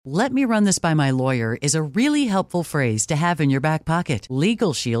"Let me run this by my lawyer" is a really helpful phrase to have in your back pocket.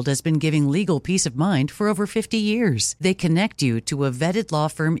 Legal Shield has been giving legal peace of mind for over 50 years. They connect you to a vetted law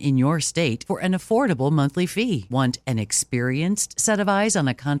firm in your state for an affordable monthly fee. Want an experienced set of eyes on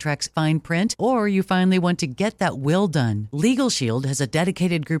a contract's fine print? Or you finally want to get that will done? Legal Shield has a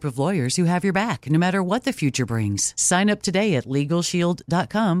dedicated group of lawyers who have your back, no matter what the future brings. Sign up today at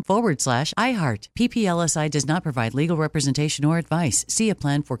LegalShield.com/iHeart. PPLSI does not provide legal representation or advice. See a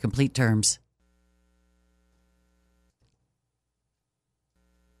plan for complete terms.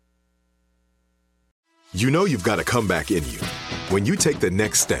 You know you've got a comeback in you. When you take the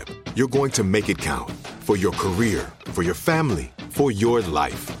next step, you're going to make it count. For your career, for your family, for your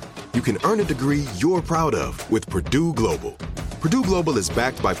life. You can earn a degree you're proud of with Purdue Global. Purdue Global is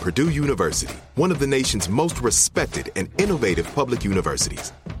backed by Purdue University, one of the nation's most respected and innovative public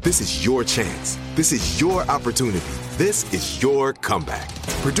universities. This is your chance. This is your opportunity. This is your comeback.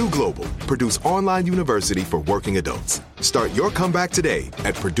 Purdue Global, Purdue's online university for working adults. Start your comeback today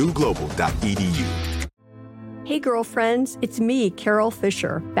at purdueglobal.edu. Hey girlfriends, it's me, Carol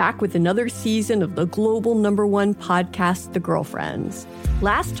Fisher, back with another season of the global #1 podcast, The Girlfriends.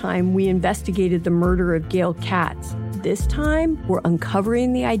 Last time, we investigated the murder of Gail Katz. This time, we're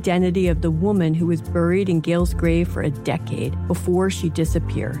uncovering the identity of the woman who was buried in Gail's grave for a decade before she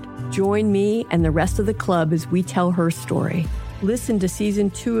disappeared. Join me and the rest of the club as we tell her story. Listen to Season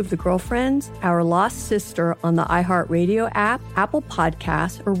 2 of The Girlfriends, Our Lost Sister on the iHeartRadio app, Apple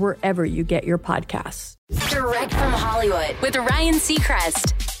Podcasts, or wherever you get your podcasts. Direct from Hollywood with Ryan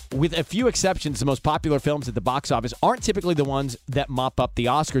Seacrest. With a few exceptions, the most popular films at the box office aren't typically the ones that mop up the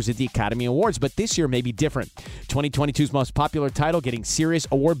Oscars at the Academy Awards, but this year may be different. 2022's most popular title getting serious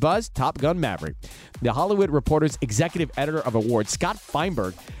award buzz, Top Gun Maverick. The Hollywood Reporter's executive editor of awards, Scott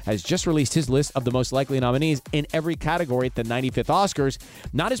Feinberg, has just released his list of the most likely nominees in every category at the 95th Oscars.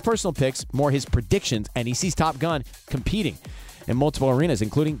 Not his personal picks, more his predictions, and he sees Top Gun competing in multiple arenas,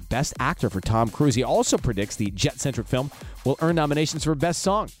 including Best Actor for Tom Cruise. He also predicts the jet-centric film will earn nominations for Best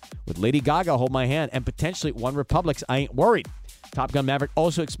Song, with Lady Gaga, Hold My Hand, and potentially One Republic's I Ain't Worried. Top Gun Maverick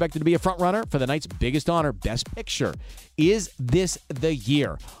also expected to be a frontrunner for the night's biggest honor, Best Picture. Is this the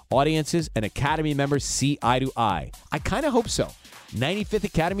year audiences and Academy members see eye to eye? I kind of hope so. 95th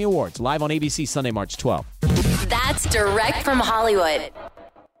Academy Awards, live on ABC Sunday, March 12th. That's direct from Hollywood.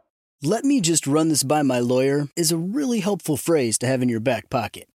 "Let me just run this by my lawyer" is a really helpful phrase to have in your back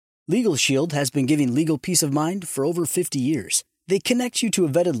pocket. Legal Shield has been giving legal peace of mind for over 50 years. They connect you to a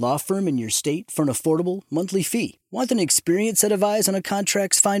vetted law firm in your state for an affordable monthly fee. Want an experienced set of eyes on a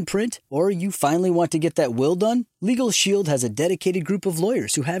contract's fine print? Or you finally want to get that will done? Legal Shield has a dedicated group of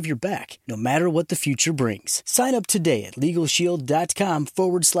lawyers who have your back, no matter what the future brings. Sign up today at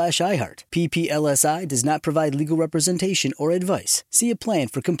LegalShield.com/iHeart. PPLSI does not provide legal representation or advice. See a plan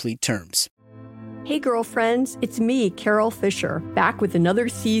for complete terms. Hey girlfriends, it's me, Carol Fisher, back with another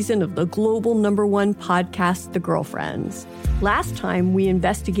season of the global #1 podcast, The Girlfriends. Last time, we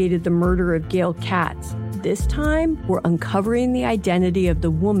investigated the murder of Gail Katz. This time, we're uncovering the identity of the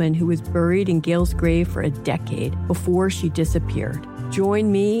woman who was buried in Gail's grave for a decade before she disappeared.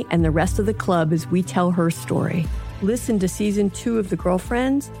 Join me and the rest of the club as we tell her story. Listen to Season 2 of The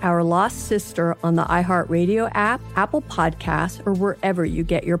Girlfriends, Our Lost Sister on the iHeartRadio app, Apple Podcasts, or wherever you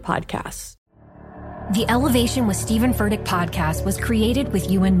get your podcasts. The Elevation with Stephen Furtick podcast was created with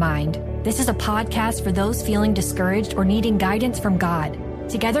you in mind. This is a podcast for those feeling discouraged or needing guidance from God.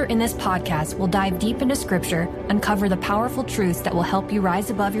 Together in this podcast, we'll dive deep into Scripture, uncover the powerful truths that will help you rise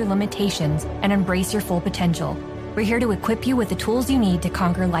above your limitations and embrace your full potential. We're here to equip you with the tools you need to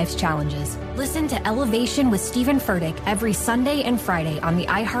conquer life's challenges. Listen to Elevation with Stephen Furtick every Sunday and Friday on the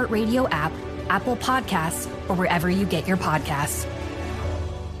iHeartRadio app, Apple Podcasts, or wherever you get your podcasts.